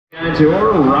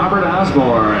Tour, Robert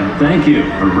Osborne. Thank you.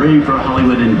 Hooray for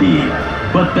Hollywood indeed.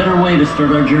 What better way to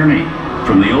start our journey?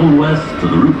 From the Old West to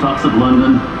the rooftops of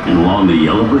London and along the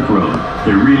yellow brick road,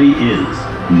 there really is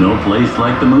no place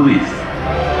like the movies.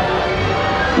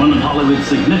 One of Hollywood's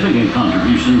significant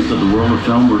contributions to the world of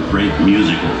film were great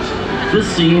musicals. This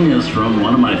scene is from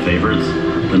one of my favorites,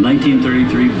 the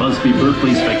 1933 Busby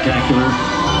Berkeley spectacular,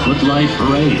 Footlight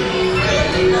Parade.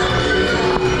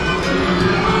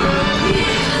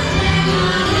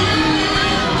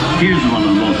 Here's one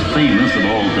of the most famous of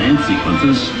all dance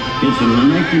sequences. It's from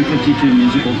the 1952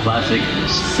 musical classic,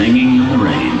 Singing in the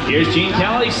Rain. Here's Gene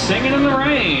Kelly singing in the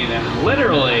rain,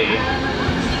 literally.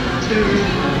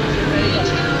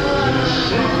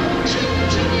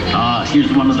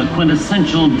 Here's one of the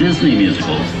quintessential Disney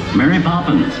musicals, Mary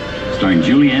Poppins, starring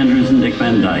Julie Andrews and Dick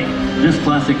Van Dyke. This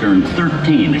classic earned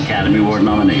 13 Academy Award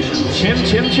nominations. Chim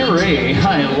Chim Cheree,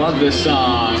 I love this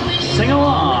song. Sing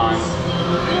along.